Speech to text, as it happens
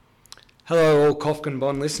Hello, all Kofkin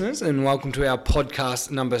Bond listeners, and welcome to our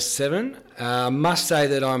podcast number 7. I must say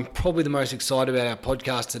that I'm probably the most excited about our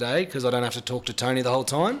podcast today because I don't have to talk to Tony the whole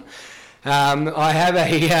time. I have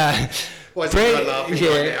a... Why is everyone laughing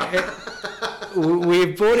right now?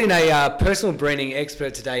 We've brought in a personal branding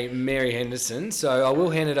expert today, Mary Henderson, so I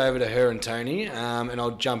will hand it over to her and Tony, and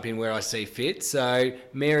I'll jump in where I see fit. So,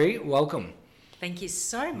 Mary, welcome. Thank you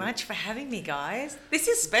so much for having me, guys. This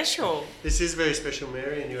is special. This is very special,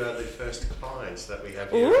 Mary, and you are the first clients that we have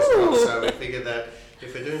here as well. So we figured that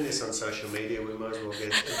if we're doing this on social media, we might as well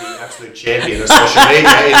get the absolute champion of social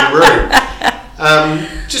media in the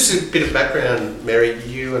room. Just a bit of background, Mary.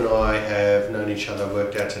 You and I have known each other,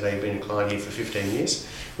 worked out today, been a client here for 15 years.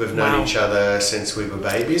 We've known each other since we were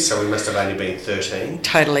babies, so we must have only been 13.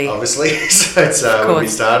 Totally. Obviously. So it's when we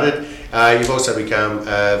started. You've also become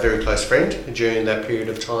a very close friend during that period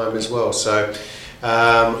of time as well. So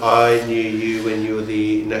I knew you when you were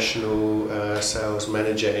the national sales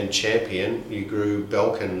manager and champion. You grew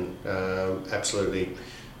Belkin absolutely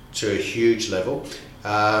to a huge level.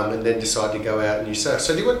 And then decided to go out and you sales.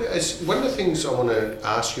 So one of the things I want to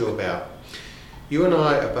ask you about, you and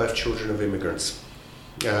I are both children of immigrants.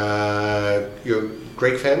 You're a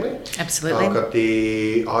Greek family? Absolutely. I've got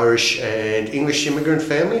the Irish and English immigrant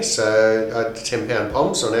family, so 10-pound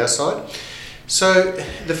poms on our side. So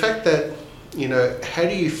the fact that, how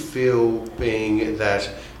do you feel being that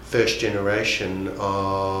first generation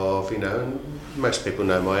of, most people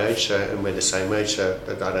know my age, and we're the same age, so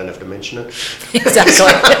I don't have to mention it. Exactly.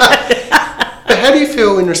 But how do you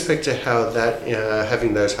feel in respect to how that,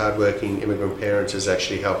 having those hardworking immigrant parents has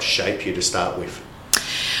actually helped shape you to start with?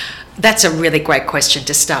 That's a really great question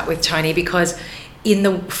to start with, Tony, because in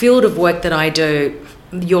the field of work that I do,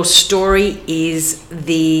 your story is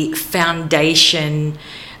the foundation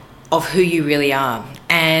of who you really are.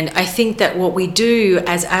 And I think that what we do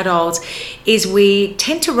as adults is we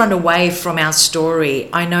tend to run away from our story.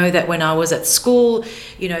 I know that when I was at school,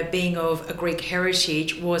 being of a Greek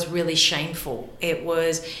heritage was really shameful. It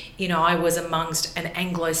was, I was amongst an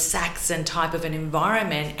Anglo-Saxon type of an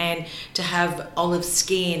environment, and to have olive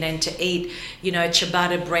skin and to eat,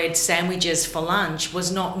 ciabatta bread sandwiches for lunch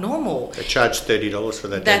was not normal. They charge $30 for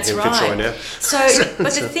that. That's right. Now. So,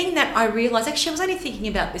 but the thing that I realised, actually I was only thinking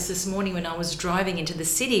about this morning when I was driving into the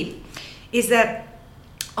city, is that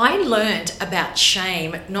I learned about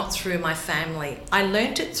shame not through my family. I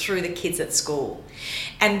learned it through the kids at school.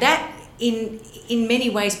 And that in many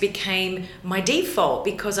ways became my default,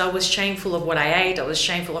 because I was shameful of what I ate, I was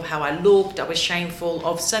shameful of how I looked, I was shameful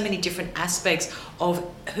of so many different aspects of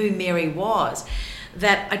who Mary was,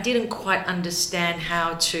 that I didn't quite understand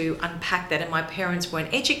how to unpack that, and my parents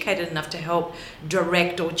weren't educated enough to help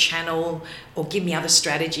direct or channel or give me other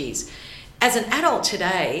strategies. As an adult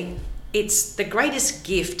today, it's the greatest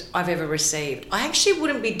gift I've ever received. I actually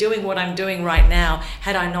wouldn't be doing what I'm doing right now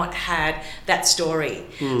had I not had that story.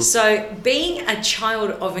 So being a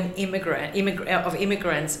child of an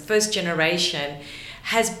immigrants, first generation,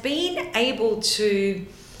 has been able to,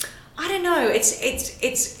 I don't know,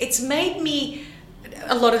 it's made me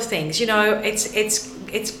a lot of things.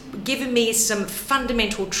 It's given me some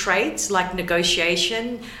fundamental traits like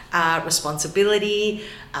negotiation, responsibility,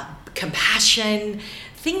 compassion,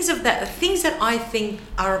 things that I think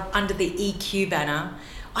are under the EQ banner.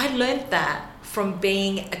 I learned that from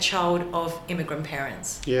being a child of immigrant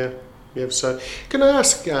parents. Yeah. So can I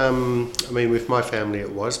ask, with my family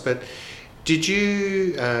it was, but did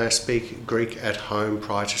you speak Greek at home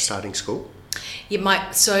prior to starting school? Yeah,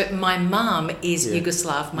 my mum is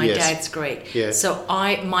Yugoslav, my dad's Greek. Yeah. So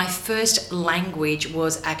my first language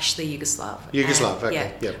was actually Yugoslav.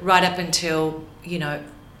 Okay. Yeah. Right up until,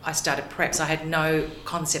 I started preps. I had no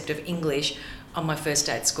concept of English on my first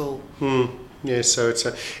day at school. Yeah, so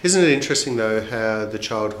isn't it interesting though how the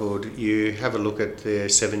childhood, you have a look at the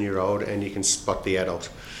 7-year-old and you can spot the adult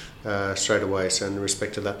straight away. So in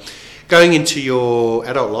respect to that, going into your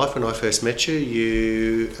adult life, when I first met you,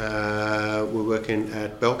 you were working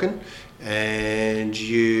at Belkin, and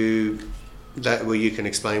you can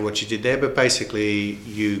explain what you did there, but basically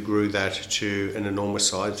you grew that to an enormous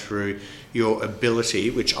side through your ability,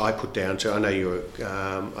 which I put down to, I know you were,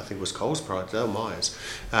 I think it was Coles prior to that, or Myers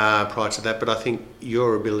prior to that, but I think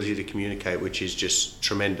your ability to communicate, which is just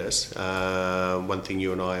tremendous. One thing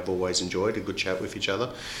you and I have always enjoyed, a good chat with each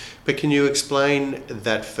other. But can you explain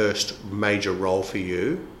that first major role for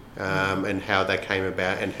you, and how that came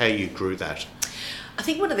about and how you grew that? I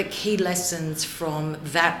think one of the key lessons from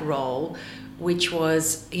that role, which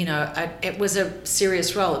was, it was a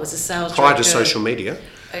serious role. It was a sales prior director. to social media.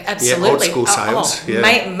 Absolutely. Yeah, old school sales.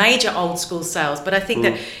 Major old school sales. But I think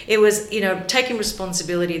that it was, taking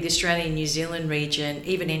responsibility of the Australian and New Zealand region,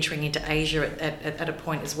 even entering into Asia at a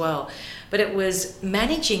point as well. But it was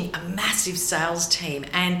managing a massive sales team,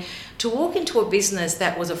 and to walk into a business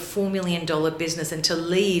that was a $4 million business and to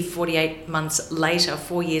leave 48 months later,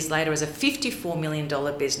 4 years later, as a $54 million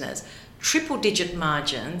business, triple-digit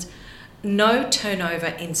margins, no turnover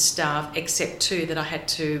in staff except 2 that I had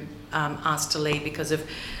to ask to leave because of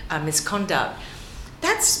misconduct.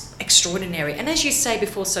 That's extraordinary. And as you say,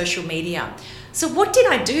 before social media. So what did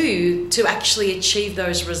I do to actually achieve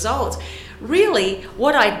those results? Really,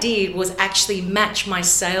 what I did was actually match my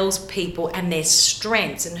salespeople and their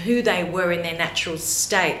strengths and who they were in their natural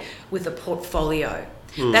state with a portfolio.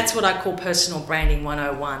 That's what I call personal branding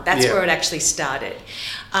 101. That's where it actually started.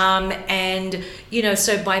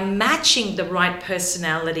 So by matching the right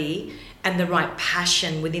personality and the right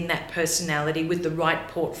passion within that personality with the right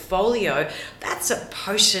portfolio, that's a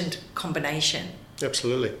potent combination.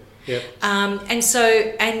 Absolutely. Yeah.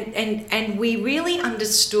 And we really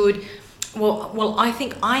understood. Well, I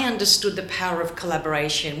think I understood the power of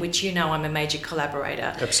collaboration, which I'm a major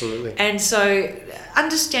collaborator. Absolutely. And so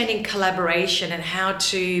understanding collaboration and how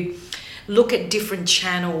to look at different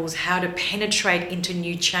channels, how to penetrate into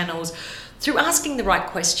new channels through asking the right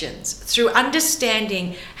questions, through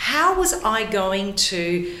understanding how was I going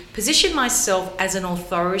to position myself as an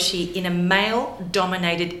authority in a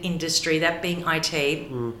male-dominated industry, that being IT.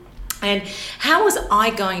 And how was I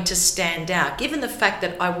going to stand out, given the fact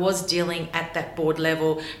that I was dealing at that board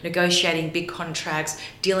level, negotiating big contracts,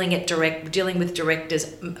 dealing with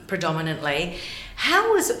directors predominantly?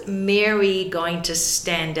 How was Mary going to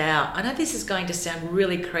stand out? I know this is going to sound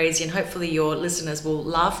really crazy, and hopefully your listeners will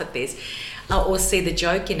laugh at this or see the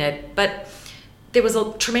joke in it, but there was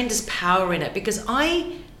a tremendous power in it, because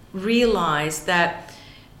I realized that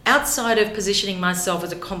outside of positioning myself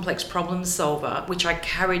as a complex problem solver, which I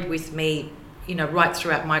carried with me, right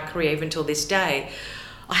throughout my career, even till this day,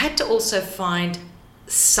 I had to also find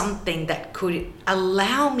something that could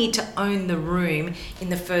allow me to own the room in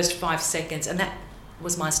the first 5 seconds, and that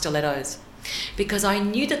was my stilettos. Because I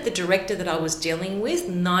knew that the director that I was dealing with,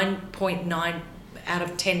 9.9 out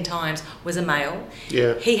of 10 times, was a male.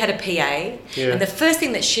 Yeah. He had a PA, and the first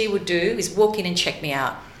thing that she would do is walk in and check me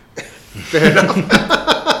out. Fair enough.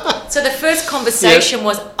 So the first conversation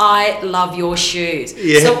was, I love your shoes.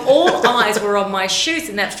 Yeah. So all eyes were on my shoes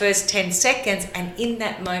in that first 10 seconds, and in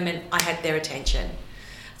that moment, I had their attention.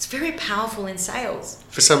 It's very powerful in sales.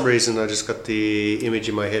 For some reason, I just got the image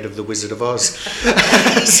in my head of the Wizard of Oz.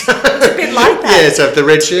 It's a bit like that. Yeah, so the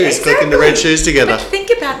red shoes, clicking the red shoes together. But think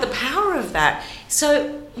about the power of that.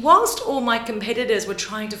 So whilst all my competitors were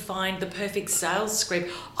trying to find the perfect sales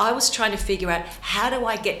script, I was trying to figure out, how do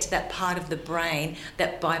I get to that part of the brain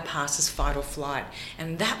that bypasses fight or flight?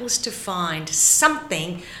 And that was to find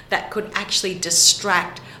something that could actually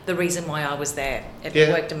distract the reason why I was there. It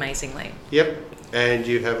worked amazingly. Yep. And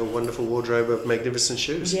you have a wonderful wardrobe of magnificent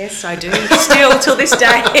shoes. Yes, I do. Still, till this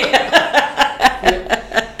day.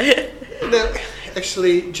 Now,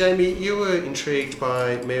 actually, Jamie, you were intrigued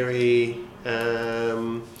by Mary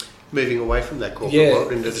moving away from that corporate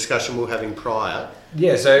world in the discussion we were having prior.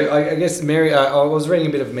 Yeah, so I guess Mary, I was reading a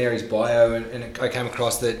bit of Mary's bio, and I came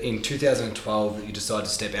across that in 2012 that you decided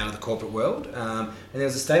to step out of the corporate world. And there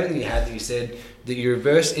was a statement that you had that you said that you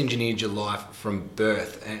reverse engineered your life from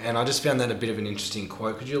birth. And I just found that a bit of an interesting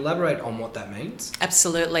quote. Could you elaborate on what that means?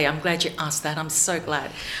 Absolutely. I'm glad you asked that. I'm so glad.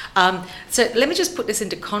 So let me just put this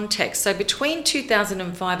into context. So between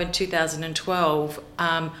 2005 and 2012,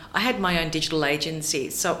 I had my own digital agency.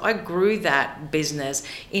 So I grew that business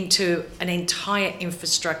into an entire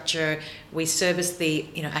infrastructure. We serviced the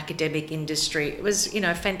academic industry. It was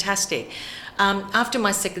fantastic. After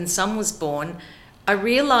my second son was born, I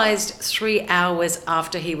realized 3 hours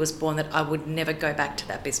after he was born that I would never go back to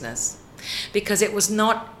that business, because it was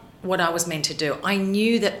not what I was meant to do. I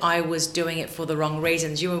knew that I was doing it for the wrong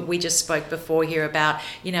reasons. We just spoke before here about,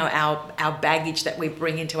 our baggage that we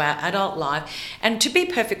bring into our adult life. And to be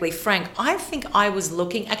perfectly frank, I think I was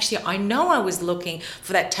looking, actually I know I was looking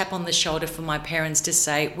for that tap on the shoulder from my parents to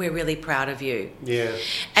say, we're really proud of you. Yeah.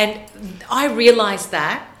 And I realized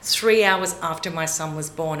that 3 hours after my son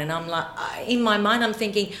was born. And I'm like, in my mind, I'm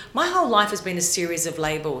thinking, my whole life has been a series of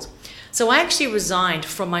labels. So I actually resigned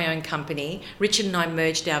from my own company. Richard and I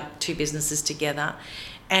merged our two businesses together.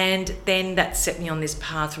 And then that set me on this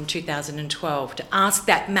path from 2012 to ask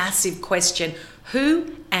that massive question,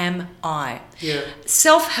 who am I? Yeah.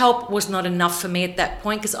 Self-help was not enough for me at that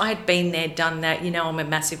point, because I had been there, done that. I'm a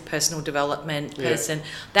massive personal development person.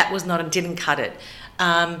 That was didn't cut it.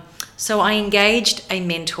 So I engaged a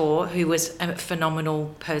mentor who was a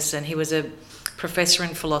phenomenal person. He was a professor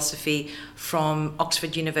in philosophy from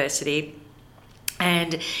Oxford University,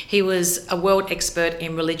 and he was a world expert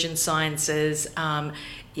in religion sciences,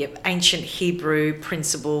 ancient Hebrew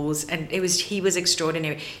principles, and he was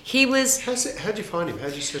extraordinary. He was. How'd you find him?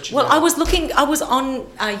 How'd you search him Well, out? I was on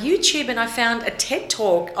YouTube, and I found a TED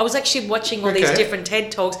talk. I was actually watching all these different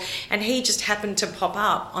TED talks, and he just happened to pop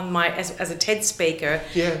up on my as a TED speaker.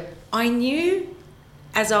 Yeah. I knew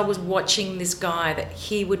as I was watching this guy that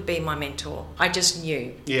he would be my mentor. I just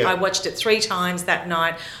knew. Yeah. I watched it 3 times that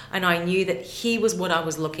night, and I knew that he was what I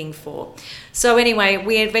was looking for. So anyway,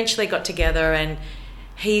 we eventually got together, and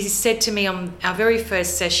he said to me on our very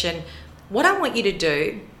first session, what I want you to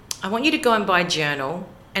do, I want you to go and buy a journal,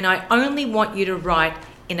 and I only want you to write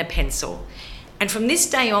in a pencil. And from this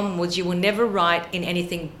day onwards, you will never write in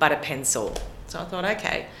anything but a pencil. So I thought,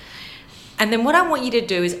 okay. And then what I want you to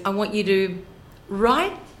do is I want you to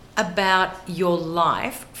write about your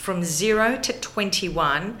life from 0 to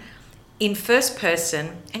 21 in first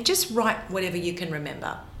person, and just write whatever you can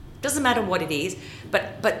remember. Doesn't matter what it is,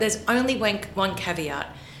 but there's only one caveat,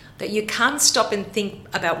 that you can't stop and think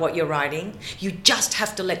about what you're writing. You just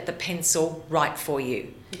have to let the pencil write for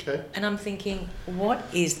you. Okay. And I'm thinking, what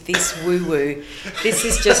is this woo-woo? This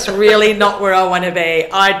is just really not where I want to be.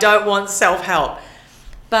 I don't want self-help.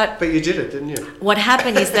 But you did it, didn't you? What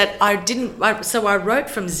happened is that so I wrote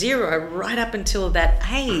from 0 right up until that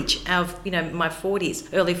age of, my 40s,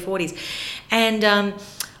 early 40s. And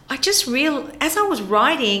I just as I was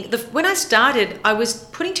writing, when I started, I was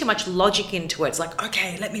putting too much logic into it. It's like,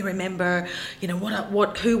 okay, let me remember,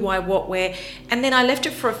 what, who, why, what, where. And then I left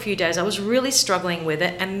it for a few days. I was really struggling with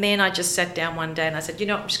it. And then I just sat down one day and I said,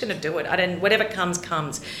 I'm just going to do it. Whatever comes,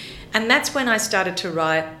 comes. And that's when I started to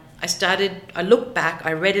write. I looked back,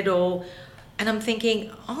 I read it all, and I'm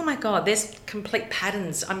thinking, oh my God, there's complete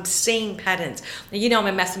patterns. I'm seeing patterns. I'm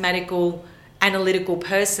a mathematical, analytical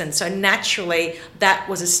person, so naturally that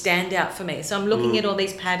was a standout for me. So I'm looking at all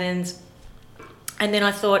these patterns, and then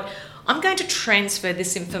I thought, I'm going to transfer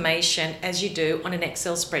this information as you do on an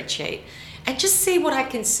Excel spreadsheet and just see what I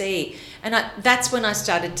can see. And that's when I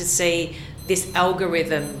started to see this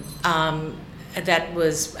algorithm that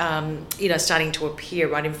was, starting to appear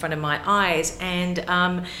right in front of my eyes. And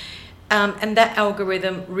that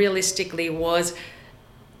algorithm realistically was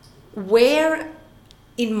where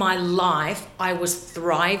in my life I was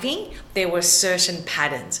thriving, there were certain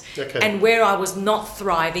patterns. Okay. And where I was not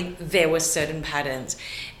thriving, there were certain patterns.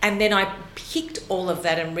 And then I picked all of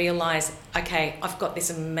that and realized, okay, I've got this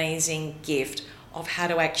amazing gift of how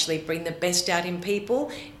to actually bring the best out in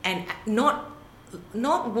people and not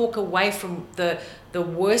walk away from the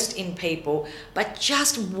worst in people, but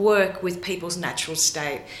just work with people's natural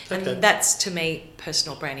state. Okay. And that's, to me,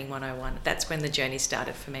 personal branding 101. That's when the journey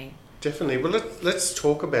started for me. Definitely. Well, let's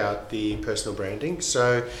talk about the personal branding.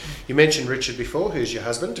 So you mentioned Richard before, who's your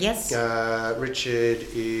husband. Yes. Richard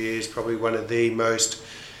is probably one of the most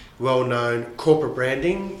well-known corporate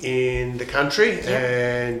branding in the country. Yep.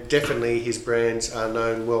 And definitely his brands are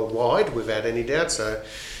known worldwide without any doubt. So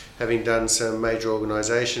having done some major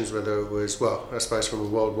organisations, whether it was, I suppose from a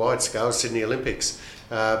worldwide scale, Sydney Olympics,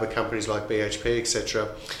 but companies like BHP, etc.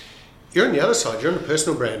 You're on the other side. You're on the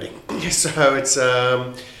personal branding. So it's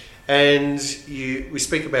we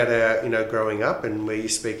speak about our, growing up, and where you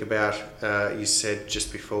speak about, you said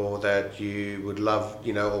just before that you would love,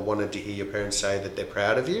 or wanted to hear your parents say that they're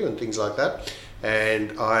proud of you and things like that.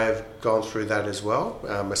 And I've gone through that as well,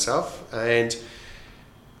 myself. And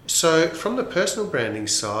so from the personal branding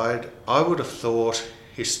side, I would have thought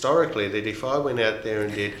historically that if I went out there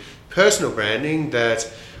and did personal branding,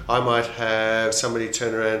 that I might have somebody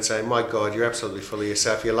turn around and say, my God, you're absolutely full of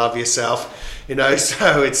yourself. You love yourself,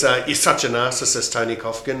 so it's you're such a narcissist, Tony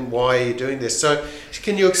Kofkin. Why are you doing this? So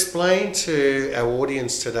can you explain to our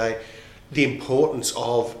audience today the importance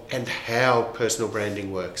of and how personal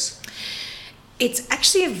branding works? It's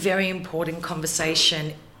actually a very important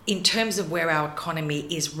conversation in terms of where our economy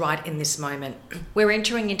is right in this moment. We're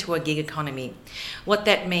entering into a gig economy. What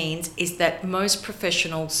that means is that most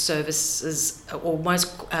professional services, or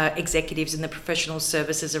most executives in the professional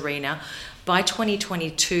services arena, by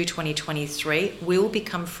 2022, 2023, will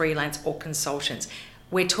become freelance or consultants.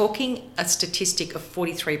 We're talking a statistic of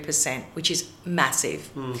 43%, which is massive.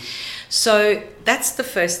 So that's the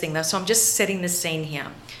first thing, though. So I'm just setting the scene here.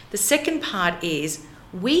 The second part is,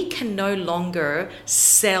 we can no longer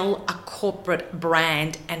sell a corporate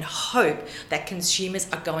brand and hope that consumers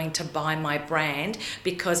are going to buy my brand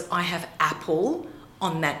because I have Apple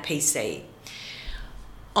on that PC.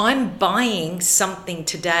 I'm buying something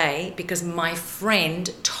today because my friend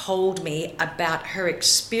told me about her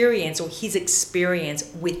experience or his experience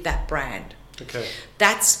with that brand. Okay.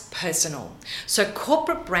 That's personal. So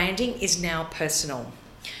corporate branding is now personal.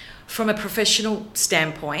 From a professional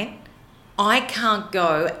standpoint, I can't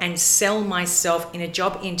go and sell myself in a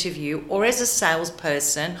job interview or as a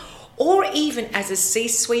salesperson or even as a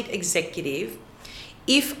C-suite executive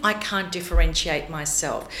if I can't differentiate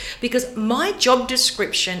myself, because my job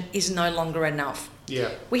description is no longer enough. Yeah.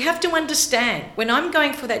 We have to understand, when I'm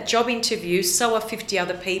going for that job interview, so are 50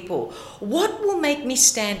 other people. What will make me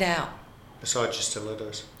stand out? Besides your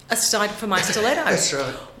stilettos. Aside from my stilettos. That's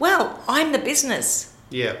right. Well, I'm the business.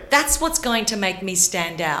 Yeah. That's what's going to make me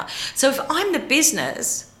stand out. So if I'm the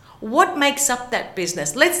business, what makes up that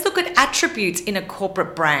business? Let's look at attributes in a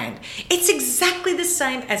corporate brand. It's exactly the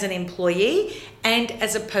same as an employee and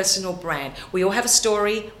as a personal brand. We all have a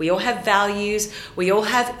story, we all have values, we all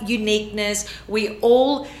have uniqueness, we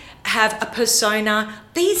all have a persona.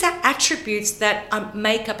 These are attributes that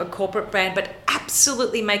make up a corporate brand, but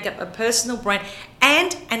absolutely make up a personal brand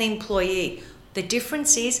and an employee. The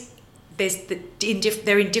difference is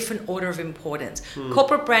they're in different order of importance.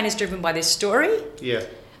 Corporate brand is driven by their story. Yeah.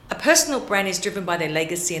 A personal brand is driven by their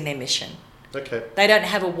legacy and their mission. Okay. They don't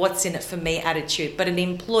have a what's in it for me attitude, but an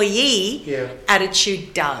employee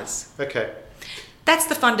attitude does. Okay. That's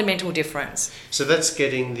the fundamental difference. So that's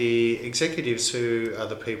getting the executives, who are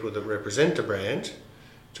the people that represent the brand,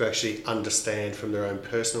 to actually understand from their own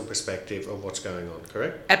personal perspective of what's going on,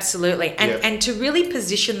 correct? Absolutely. And to really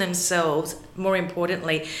position themselves, more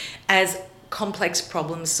importantly, as complex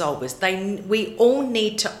problem solvers. We all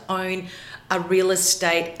need to own a real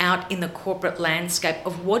estate out in the corporate landscape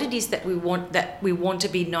of what it is that we want to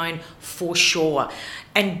be known for sure,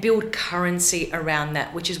 and build currency around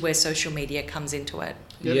that, which is where social media comes into it.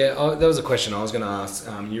 Yep. Yeah, that was a question I was going to ask.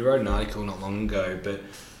 You wrote an article not long ago, but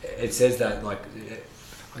it says that, like,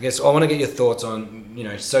 I guess I want to get your thoughts on,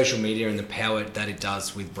 social media and the power that it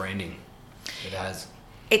does with branding. It has.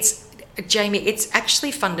 Jamie, it's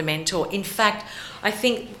actually fundamental. In fact, I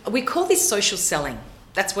think we call this social selling.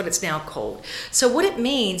 That's what it's now called. So what it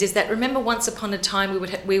means is that, remember, once upon a time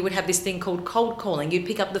we would have this thing called cold calling. You'd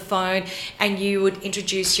pick up the phone and you would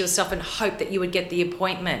introduce yourself and hope that you would get the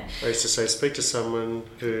appointment. I used to say, speak to someone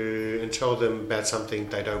and tell them about something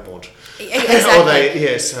they don't want.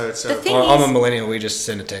 Exactly. So it's... I'm a millennial. We just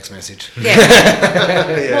send a text message. Yeah.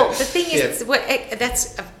 Yeah. Well, the thing is,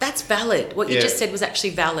 that's valid. What you just said was actually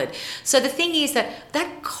valid. So the thing is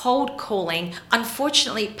that cold calling,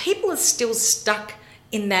 unfortunately, people are still stuck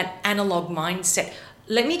in that analog mindset.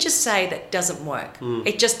 Let me just say that doesn't work.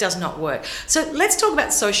 It just does not work. So let's talk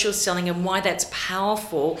about social selling and why that's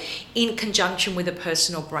powerful in conjunction with a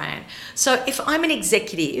personal brand. So if I'm an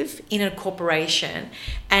executive in a corporation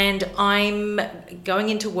and I'm going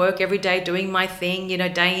into work every day doing my thing,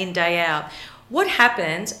 day in, day out, what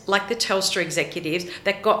happens, like the Telstra executives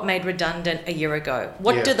that got made redundant a year ago?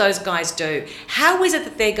 What do those guys do? How is it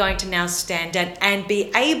that they're going to now stand out and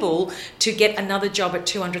be able to get another job at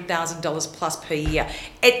 $200,000 plus per year?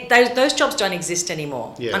 Those jobs don't exist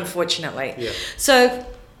anymore, unfortunately. Yeah. So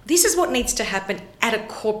this is what needs to happen at a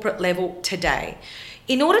corporate level today.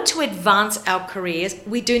 In order to advance our careers,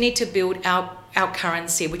 we do need to build our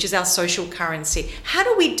currency, which is our social currency. How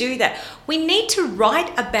do we do that? We need to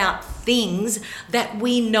write about things that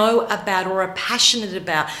we know about or are passionate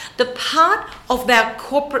about. The part of our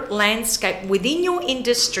corporate landscape within your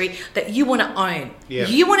industry that you want to own. Yeah.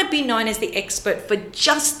 You want to be known as the expert for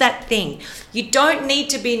just that thing. You don't need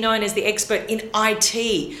to be known as the expert in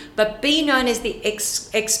IT, but be known as the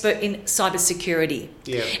expert in cybersecurity.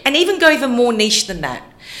 Yeah. And even go even more niche than that.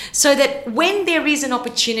 So that when there is an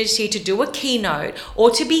opportunity to do a keynote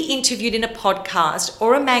or to be interviewed in a podcast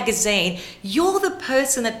or a magazine, you're the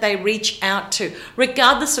person that they reach out to,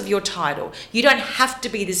 regardless of your title. You don't have to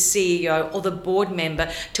be the CEO or the board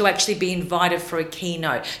member to actually be invited for a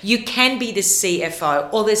keynote. You can be the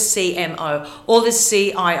CFO or the CMO or the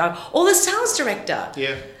CIO or the sales director.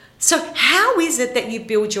 Yeah. So how is it that you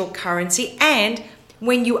build your currency? And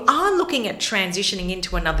when you are looking at transitioning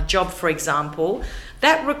into another job, for example,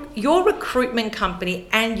 your recruitment company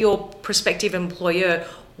and your prospective employer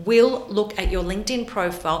will look at your LinkedIn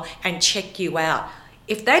profile and check you out.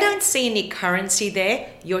 If they don't see any currency there,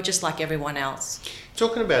 you're just like everyone else.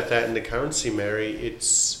 Talking about that in the currency, Mary,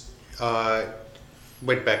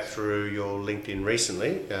 went back through your LinkedIn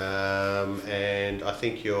recently, and I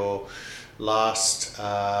think your last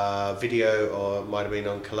video or might have been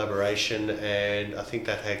on collaboration, and I think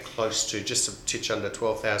that had close to just a titch under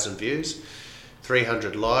 12,000 views,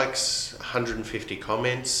 300 likes, 150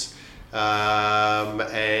 comments.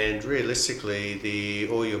 and realistically,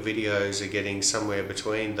 all your videos are getting somewhere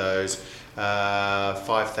between those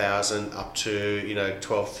 5,000 up to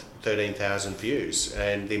 12, 13,000 views,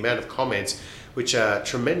 and the amount of comments, which are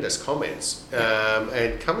tremendous comments,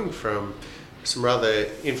 and coming from some rather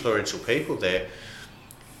influential people there.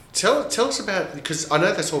 Tell us about, because I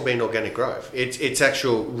know that's all been organic growth. It's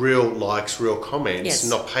actual real likes, real comments,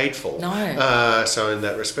 not paid for. No. So in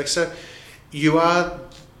that respect, so you are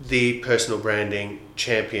the personal branding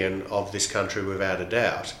champion of this country without a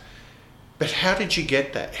doubt. But how did you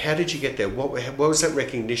get that? How did you get there? What was that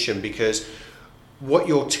recognition? Because what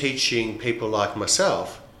you're teaching people like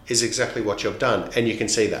myself is exactly what you've done, and you can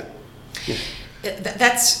see that. Yeah.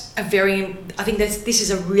 I think this is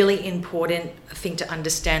a really important thing to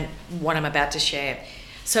understand what I'm about to share.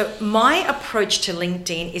 So my approach to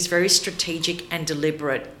LinkedIn is very strategic and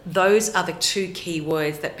deliberate. Those are the two key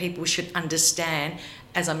words that people should understand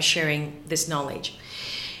as I'm sharing this knowledge.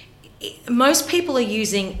 Most people are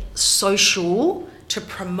using social to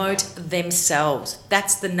promote themselves.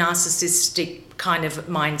 That's the narcissistic kind of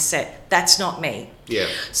mindset. That's not me. Yeah.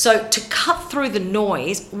 So to cut through the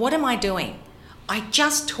noise, what am I doing? I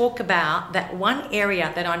just talk about that one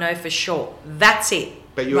area that I know for sure. That's it.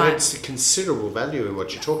 But you had considerable value in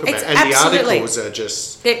what you talk about. And Absolutely. The articles are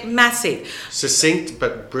just... They're massive. Succinct,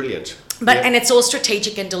 but brilliant. And it's all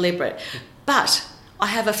strategic and deliberate. But I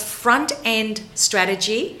have a front-end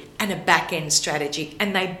strategy and a back-end strategy,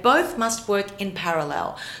 and they both must work in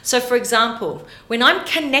parallel. So, for example, when I'm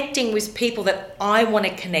connecting with people that I want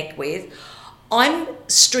to connect with, I'm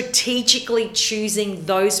strategically choosing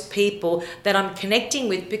those people that I'm connecting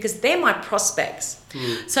with because they're my prospects.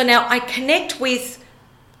 So now I connect with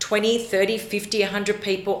 20, 30, 50, 100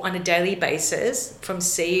 people on a daily basis, from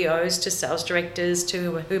CEOs to sales directors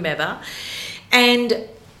to whomever. And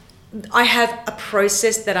I have a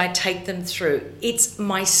process that I take them through. It's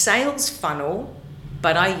my sales funnel,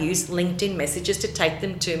 but I use LinkedIn messages to take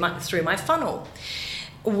them through my funnel.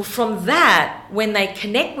 From that, when they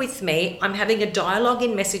connect with me, I'm having a dialogue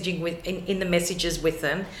in messaging in the messages with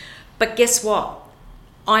them. But guess what?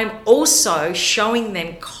 I'm also showing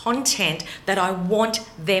them content that I want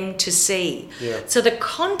them to see. Yeah. So the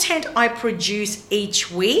content I produce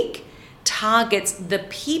each week targets the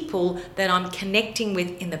people that I'm connecting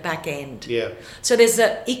with in the back end. Yeah. So there's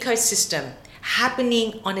an ecosystem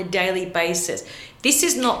happening on a daily basis. This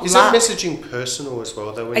is not... Is that messaging personal as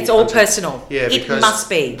well, though? It's all personal. Yeah, it because must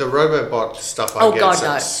be. The Robobot stuff I get, God,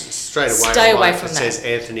 no. Straight away. Stay away from it that. says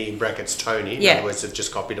Anthony in brackets Tony. In other words, they've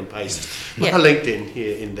just copied and pasted my LinkedIn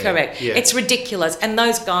here in there. Correct. Yeah. It's ridiculous. And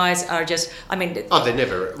those guys are just, I mean... Oh, they're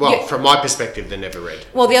never... Well, from my perspective, they're never read.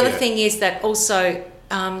 Well, the other thing is that also...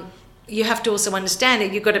 you have to also understand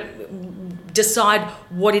that you've got to decide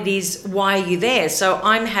what it is, why are you there. So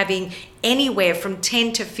I'm having anywhere from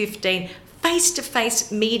 10 to 15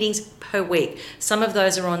 face-to-face meetings per week. Some of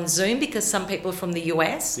those are on Zoom because some people are from the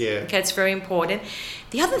US. Yeah. Okay, it's very important.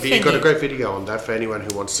 The other thing you've got a great video on that for anyone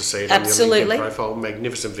who wants to see it on your LinkedIn profile.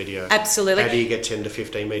 Magnificent video. Absolutely. How do you get 10 to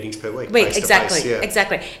 15 meetings per week?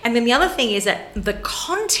 Exactly. And then the other thing is that the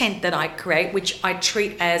content that I create, which I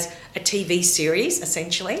treat as a TV series,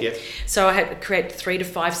 essentially. Yep. So I have to create 3 to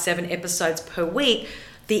 5, 7 episodes per week.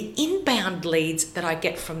 The inbound leads that I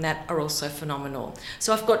get from that are also phenomenal.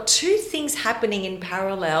 So I've got two things happening in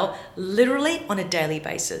parallel, literally on a daily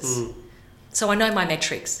basis. So I know my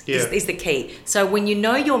metrics is the key. So when you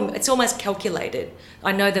know it's almost calculated.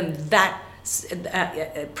 I know them that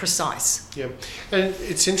precise. Yeah, and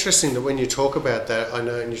it's interesting that when you talk about that, I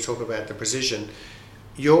know, and you talk about the precision,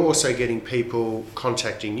 you're also getting people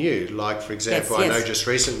contacting you. Like, for example, I know just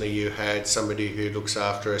recently you had somebody who looks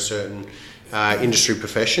after a certain industry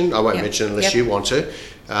profession. I won't mention unless you want to.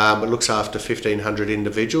 It looks after 1,500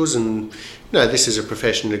 individuals, and this is a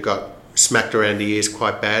profession that got smacked around the ears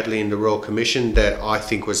quite badly in the Royal Commission that I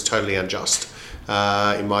think was totally unjust.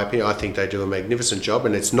 In my opinion, I think they do a magnificent job,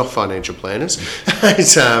 and it's not financial planners.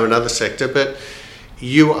 It's another sector, but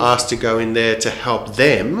you were asked to go in there to help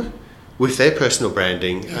them with their personal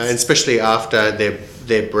branding, and especially after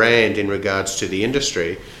their brand in regards to the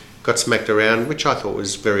industry got smacked around, which I thought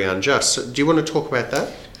was very unjust. So do you want to talk about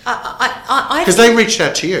that? Because they reached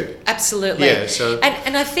out to you. Absolutely. Yeah. So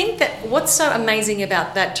and I think that what's so amazing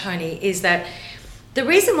about that, Tony, is that the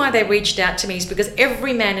reason why they reached out to me is because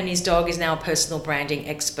every man and his dog is now a personal branding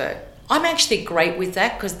expert. I'm actually great with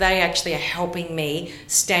that because they actually are helping me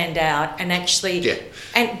stand out and actually...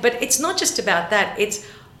 But it's not just about that. It's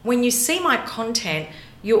when you see my content,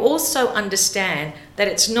 you also understand that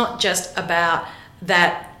it's not just about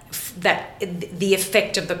that the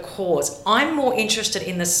effect of the cause. I'm more interested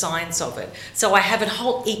in the science of it. So I have a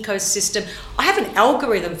whole ecosystem. I have an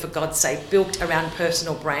algorithm, for God's sake, built around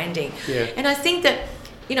personal branding. Yeah. And I think that,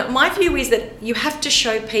 my view is that you have to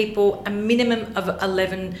show people a minimum of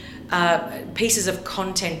 11 pieces of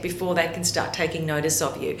content before they can start taking notice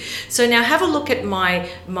of you. So now have a look at my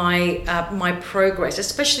progress,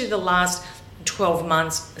 especially the last 12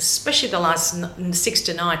 months, especially the last 6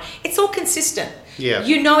 to 9. It's all consistent. Yeah.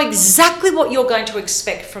 You know exactly what you're going to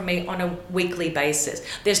expect from me on a weekly basis.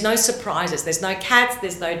 There's no surprises. There's no cats.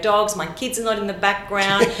 There's no dogs. My kids are not in the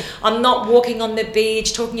background. I'm not walking on the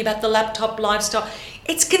beach talking about the laptop lifestyle.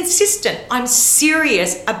 It's consistent. I'm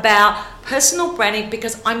serious about personal branding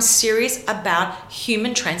because I'm serious about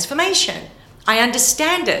human transformation. I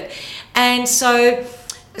understand it. And so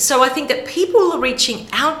I think that people are reaching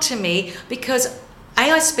out to me because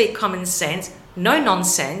I speak common sense, no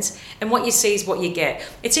nonsense, and what you see is what you get.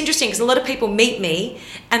 It's interesting because a lot of people meet me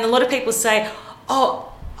and a lot of people say, oh,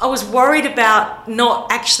 I was worried about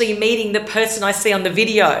not actually meeting the person I see on the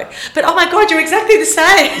video. But oh my God, you're exactly the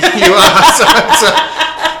same. You are.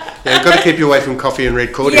 Yeah, we've got to keep you away from coffee and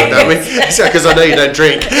red cordial, don't we? Because I know you don't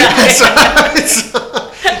drink.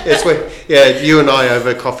 You and I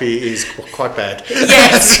over coffee is quite bad.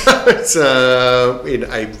 Yes. It's in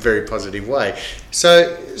a very positive way.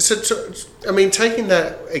 So, I mean, taking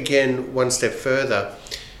that again one step further,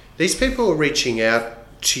 these people are reaching out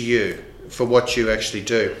to you for what you actually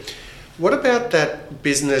do. What about that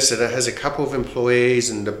business that has a couple of employees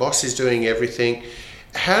and the boss is doing everything?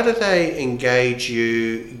 How do they engage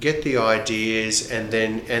you, get the ideas, and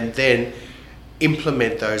then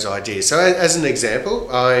implement those ideas? So as an example,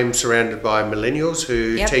 I'm surrounded by millennials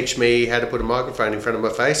who teach me how to put a microphone in front of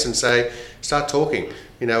my face and say, start talking,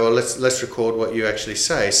 or let's record what you actually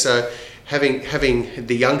say. So having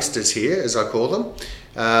the youngsters here, as I call them,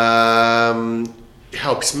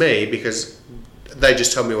 helps me because they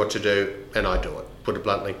just tell me what to do and I do it, put it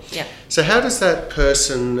bluntly. Yeah. So how does that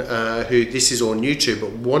person who this is all new to but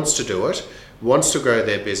wants to do it, wants to grow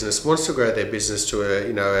their business to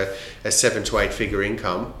a 7 to 8 figure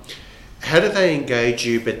income, how do they engage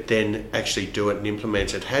you but then actually do it and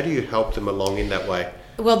implement it? How do you help them along in that way?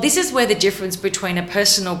 Well, this is where the difference between a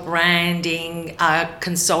personal branding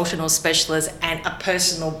consultant or specialist and a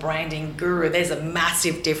personal branding guru, there's a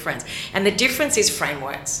massive difference. And the difference is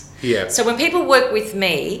frameworks. Yeah. So when people work with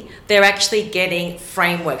me, they're actually getting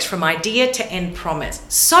frameworks from idea to end promise,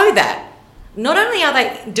 so that not only are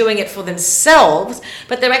they doing it for themselves,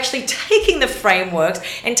 but they're actually taking the frameworks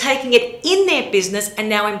and taking it in their business and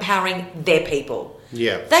now empowering their people.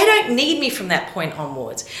 Yeah. They don't need me from that point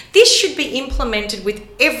onwards. This should be implemented with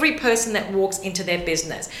every person that walks into their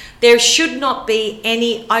business. There should not be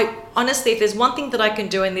any... Honestly, if there's one thing that I can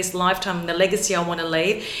do in this lifetime and the legacy I want to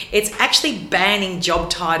leave, it's actually banning job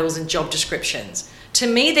titles and job descriptions. To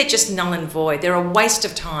me, they're just null and void. They're a waste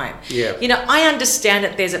of time. Yeah. I understand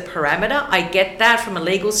that there's a parameter. I get that from a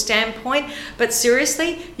legal standpoint. But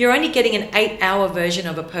seriously, you're only getting an 8-hour version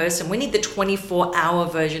of a person. We need the 24-hour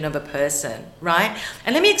version of a person, right?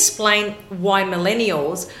 And let me explain why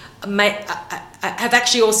millennials have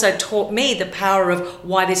actually also taught me the power of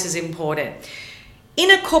why this is important.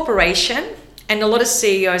 In a corporation, and a lot of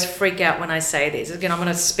CEOs freak out when I say this. Again, I'm on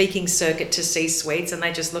a speaking circuit to C-suites and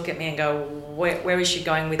they just look at me and go, where is she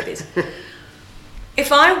going with this?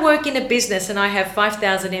 If I work in a business and I have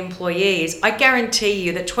 5,000 employees, I guarantee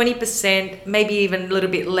you that 20%, maybe even a little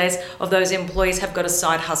bit less of those employees have got a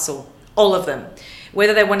side hustle. All of them.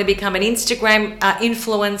 Whether they want to become an Instagram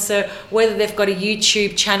influencer, whether they've got a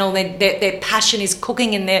YouTube channel, their passion is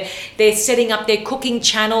cooking and they're setting up their cooking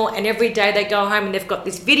channel, and every day they go home and they've got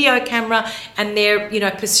this video camera and they're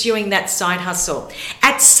pursuing that side hustle.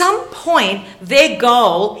 At some point, their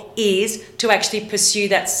goal is to actually pursue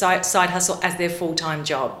that side hustle as their full-time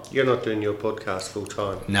job. You're not doing your podcast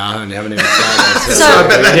full-time. No, I haven't even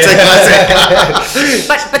started.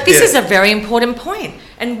 But this is a very important point.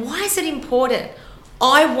 And why is it important?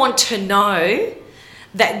 I want to know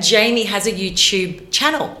that Jamie has a YouTube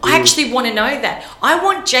channel. I actually want to know that. I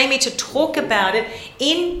want Jamie to talk about it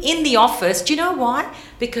in the office. Do you know why?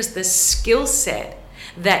 Because the skill set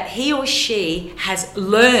that he or she has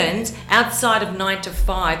learned outside of 9 to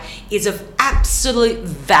 5 is of absolute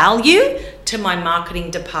value to my marketing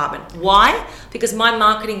department. Why? Because my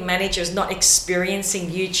marketing manager is not experiencing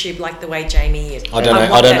YouTube like the way Jamie is. I don't know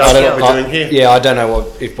what we're doing here. Yeah, I don't know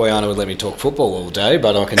if Boyana would let me talk football all day,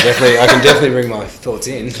 but I can definitely bring my thoughts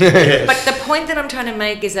in. But the point that I'm trying to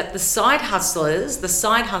make is that the side hustlers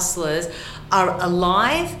are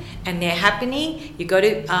alive and they're happening. You go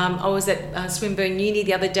to, I was at Swinburne Uni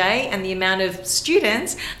the other day, and the amount of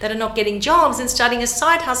students that are not getting jobs and starting a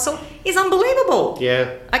side hustle is unbelievable.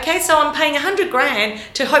 Yeah. Okay, so I'm paying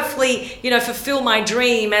 $100,000 to hopefully, fulfill my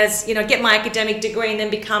dream as, get my academic degree and then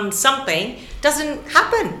become something. Doesn't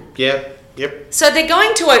happen. Yeah. Yep. So they're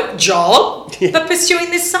going to a job, but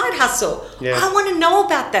pursuing this side hustle. Yeah. I want to know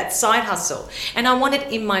about that side hustle, and I want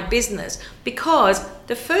it in my business, because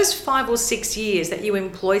the first 5 or 6 years that you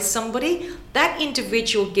employ somebody, that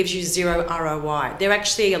individual gives you zero ROI. They're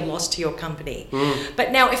actually a loss to your company.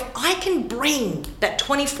 But now if I can bring that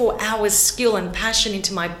 24 hours skill and passion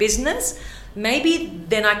into my business, maybe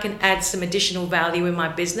then I can add some additional value in my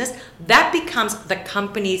business. That becomes the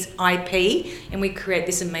company's IP, and we create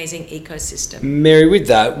this amazing ecosystem. Mary, with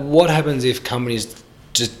that, what happens if companies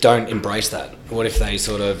just don't embrace that? What if they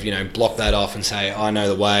sort of, block that off and say, I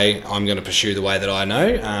know the way, I'm going to pursue the way that I know,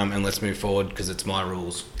 and let's move forward because it's my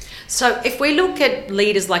rules? So if we look at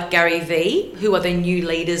leaders like Gary Vee, who are the new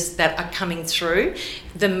leaders that are coming through,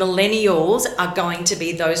 the millennials are going to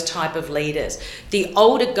be those type of leaders. The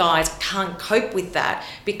older guys can't cope with that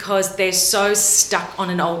because they're so stuck on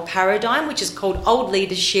an old paradigm, which is called old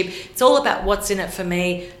leadership. It's all about what's in it for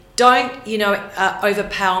me. Don't,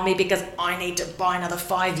 overpower me because I need to buy another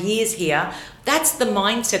 5 years here. That's the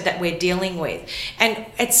mindset that we're dealing with. And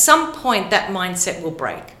at some point, that mindset will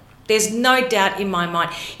break. There's no doubt in my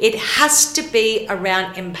mind. It has to be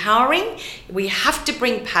around empowering. We have to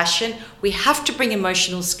bring passion. We have to bring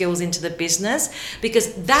emotional skills into the business,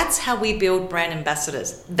 because that's how we build brand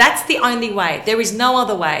ambassadors. That's the only way. There is no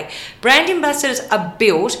other way. Brand ambassadors are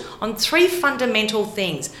built on 3 fundamental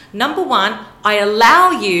things. Number 1, I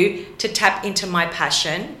allow you to tap into my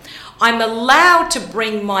passion. I'm allowed to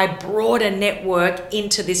bring my broader network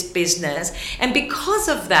into this business. And because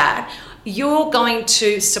of that, you're going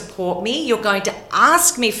to support me. You're going to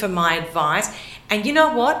ask me for my advice. And you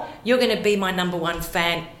know what? You're going to be my number 1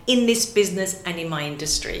 fan in this business and in my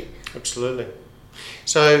industry. Absolutely.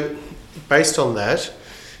 So based on that,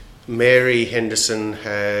 Mary Henderson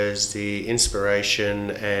has the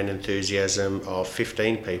inspiration and enthusiasm of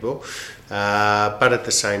 15 people, but at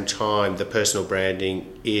the same time, the personal branding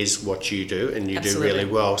is what you do, and you Absolutely. do really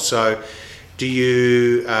well. So do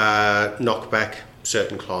you knock back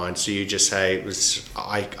certain clients? Do you just say,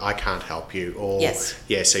 I can't help you? Or Yes.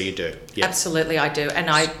 Yeah, so you do. Yep. Absolutely, I do. And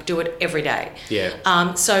I do it every day.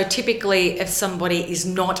 Yeah. So typically, if somebody is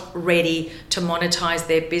not ready to monetize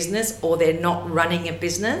their business, or they're not running a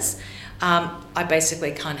business, I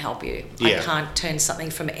basically can't help you. Yeah. I can't turn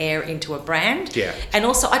something from air into a brand. Yeah. And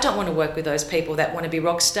also, I don't want to work with those people that want to be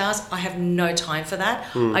rock stars. I have no time for that.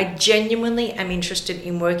 I genuinely am interested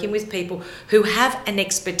in working with people who have an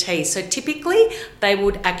expertise. So typically, they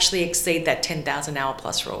would actually exceed that 10,000 hour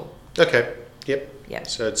plus rule. Okay. Yep. Yeah.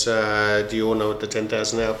 So it's, do you all know what the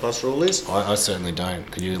 10,000 hour plus rule is? I certainly don't.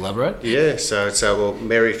 Could you elaborate? Yeah, so well,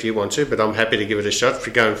 Mary, if you want to, but I'm happy to give it a shot if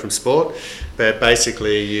you're going from sport. But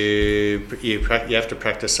basically, you have to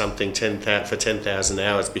practice something for 10,000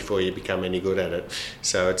 hours before you become any good at it.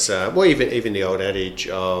 So it's even the old adage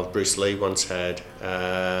of Bruce Lee one of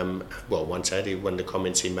the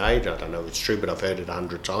comments he made. I don't know if it's true, but I've heard it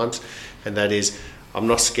 100 times, and that is, I'm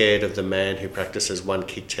not scared of the man who practices one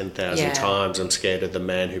kick 10,000 times. I'm scared of the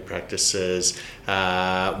man who practices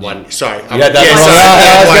one. Sorry, I'm not scared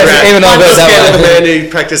of the man who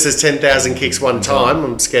practices 10,000 kicks one time.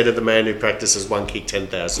 I'm scared of the man who practices one kick 10,000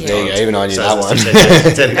 times. There you go. Even I knew that one.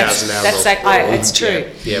 10,000 hours. It's true.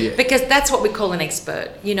 Yeah. Because that's what we call an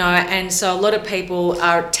expert, and so a lot of people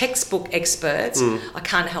are textbook experts. I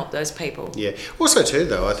can't help those people. Yeah. Also too,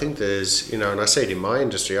 though, I think there's, and I see it in my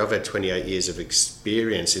industry, I've had 28 years of experience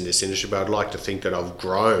in this industry, but I'd like to think that I've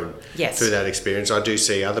grown through that experience. I do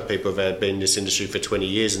see other people who've been in this industry for 20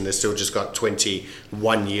 years and they've still just got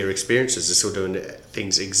 21-year experiences. They're still doing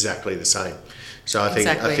things exactly the same. So I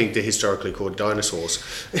think they're historically called dinosaurs,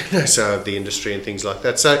 so of the industry and things like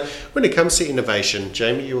that. So when it comes to innovation,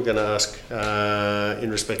 Jamie, you were going to ask in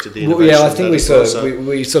respect to the innovation. Well, yeah, I think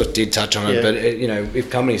we sort of did touch on it, but if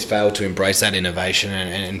companies fail to embrace that innovation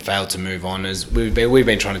and fail to move on, as we've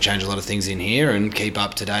been trying to change a lot of things in here and keep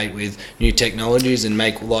up to date with new technologies and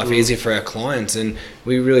make life easier for our clients, and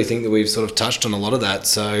we really think that we've sort of touched on a lot of that.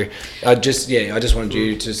 So I just wanted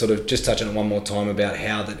you to sort of just touch on it one more time about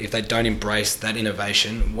how that if they don't embrace that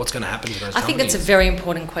innovation, what's going to happen to those companies? I think that's a very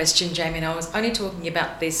important question, Jamie, and I was only talking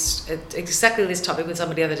about this, exactly this topic with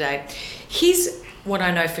somebody the other day. Here's what I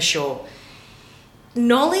know for sure.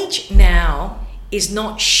 Knowledge now is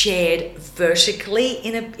not shared vertically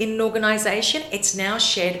in an organization, it's now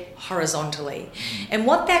shared horizontally. And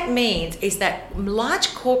what that means is that large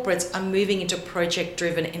corporates are moving into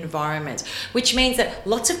project-driven environments, which means that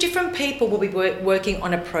lots of different people will be working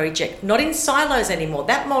on a project, not in silos anymore.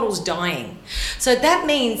 That model's dying. So that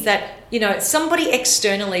means that, you know, somebody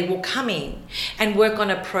externally will come in and work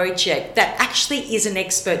on a project that actually is an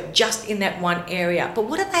expert just in that one area. But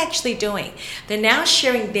what are they actually doing? They're now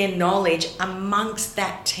sharing their knowledge amongst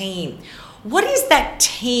that team. What is that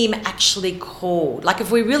team actually called? Like, if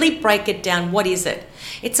we really break it down, what is it?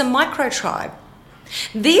 It's a micro tribe.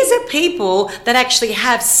 These are people that actually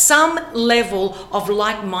have some level of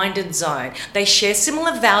like-minded zone. They share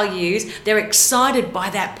similar values, they're excited by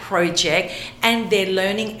that project, and they're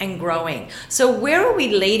learning and growing. So where are we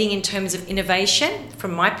leading in terms of innovation?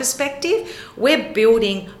 From my perspective, we're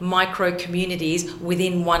building micro communities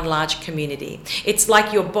within one large community. It's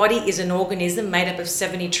like your body is an organism made up of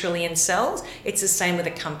 70 trillion cells. It's the same with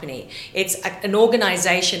a company. It's an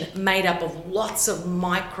organization made up of lots of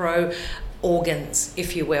micro organs,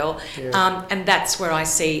 if you will. Yeah. And that's where I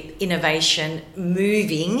see innovation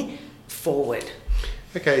moving forward.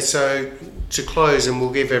 Okay, so to close, and we'll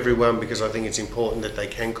give everyone, because I think it's important that they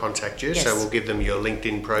can contact you, yes. So we'll give them your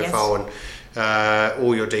LinkedIn profile, yes. And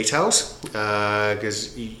all your details,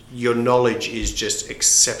 because your knowledge is just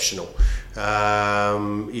exceptional.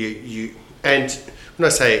 And when I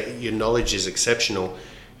say your knowledge is exceptional,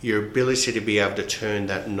 your ability to be able to turn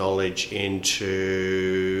that knowledge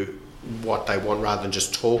into what they want rather than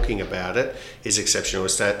just talking about it is exceptional.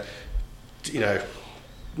 It's that, you know,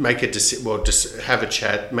 just have a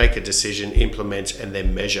chat, make a decision, implement, and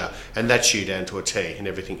then measure, and that's you down to a T in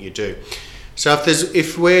everything you do. So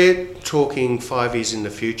if we're talking 5 years in the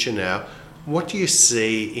future now, what do you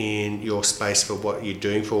see in your space for what you're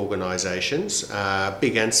doing for organisations,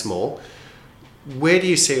 big and small? Where do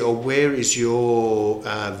you see, or where is your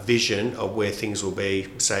vision of where things will be,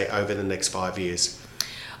 say, over the next 5 years?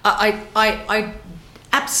 I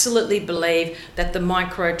absolutely believe that the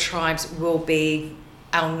micro tribes will be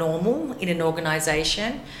our normal in an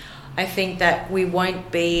organisation. I think that we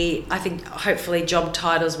won't be, I think hopefully job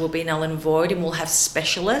titles will be null and void, and we'll have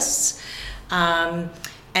specialists.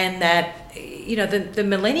 And that, you know, the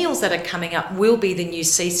millennials that are coming up will be the new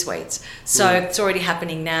C-suites. So It's already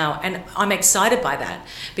happening now. And I'm excited by that,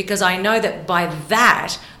 because I know that by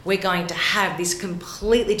that, we're going to have this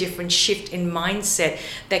completely different shift in mindset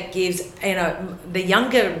that gives, you know, the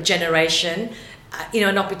younger generation, you know,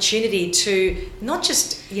 an opportunity to not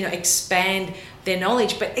just, you know, expand their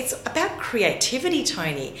knowledge, but it's about creativity,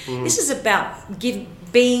 Tony. This is about the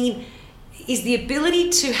ability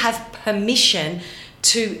to have permission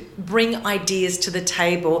to bring ideas to the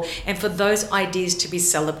table and for those ideas to be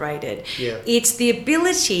celebrated. Yeah. It's the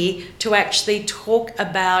ability to actually talk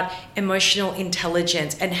about emotional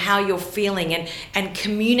intelligence and how you're feeling, and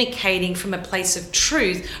communicating from a place of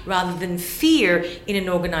truth rather than fear in an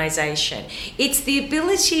organization. It's the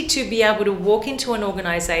ability to be able to walk into an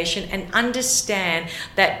organization and understand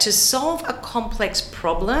that to solve a complex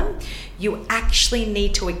problem, you actually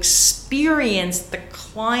need to experience the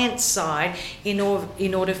client side in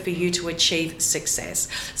order for you to achieve success.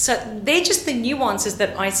 So they're just the nuances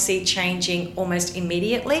that I see changing almost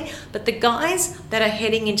immediately. But the guys that are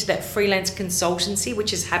heading into that freelance consultancy,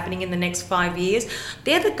 which is happening in the next 5 years,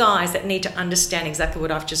 they're the guys that need to understand exactly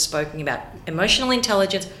what I've just spoken about: emotional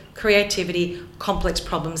intelligence, creativity, complex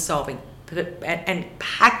problem solving, and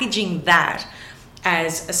packaging that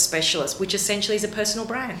as a specialist, which essentially is a personal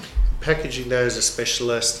brand. Packaging those as a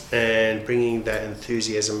specialist and bringing that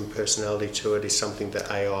enthusiasm and personality to it is something that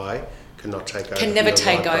AI cannot take over. Can never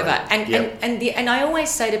take over. And I always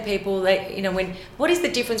say to people that, you know, what is the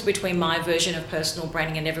difference between my version of personal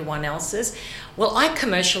branding and everyone else's? Well, I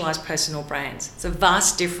commercialise personal brands. It's a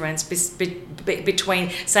vast difference between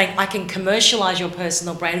saying I can commercialise your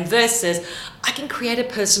personal brand versus I can create a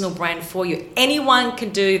personal brand for you. Anyone can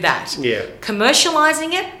do that. Yeah.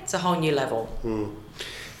 Commercialising it, it's a whole new level.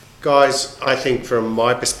 Guys, I think from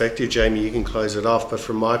my perspective, Jamie, you can close it off, but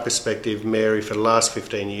from my perspective, Mary, for the last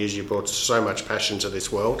 15 years, you brought so much passion to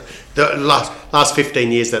this world. The last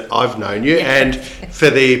 15 years that I've known you, and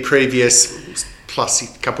for the previous plus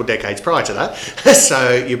a couple of decades prior to that.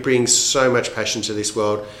 So you bring so much passion to this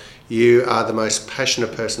world. You are the most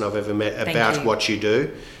passionate person I've ever met about what you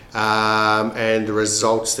do. And the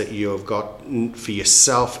results that you have got for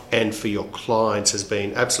yourself and for your clients has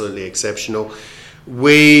been absolutely exceptional.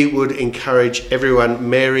 We would encourage everyone.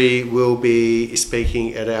 Mary will be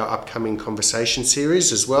speaking at our upcoming conversation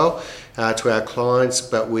series as well to our clients,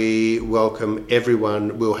 but we welcome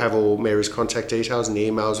everyone. We'll have all Mary's contact details and the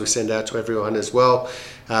emails we send out to everyone as well.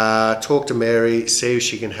 Talk to Mary, see if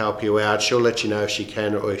she can help you out. She'll let you know if she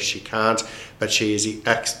can or if she can't, but she is the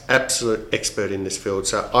absolute expert in this field.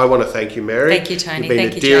 So I want to thank you, Mary. Thank you, Tony. You've been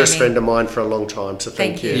Thank the you, dearest Jamie. friend of mine for a long time, so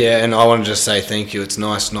thank you. Yeah, and I want to just say thank you. It's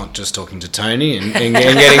nice not just talking to Tony and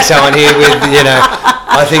getting someone here with,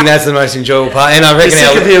 I think that's the most enjoyable part. And I reckon I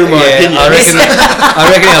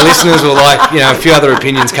reckon our listeners will like, a few other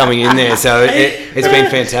opinions coming in there. So it's been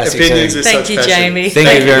fantastic. Opinions with Thank such you, passion. Jamie.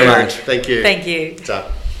 Thank you very Mary. much. Thank you. Thank you.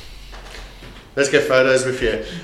 So, let's get photos with you.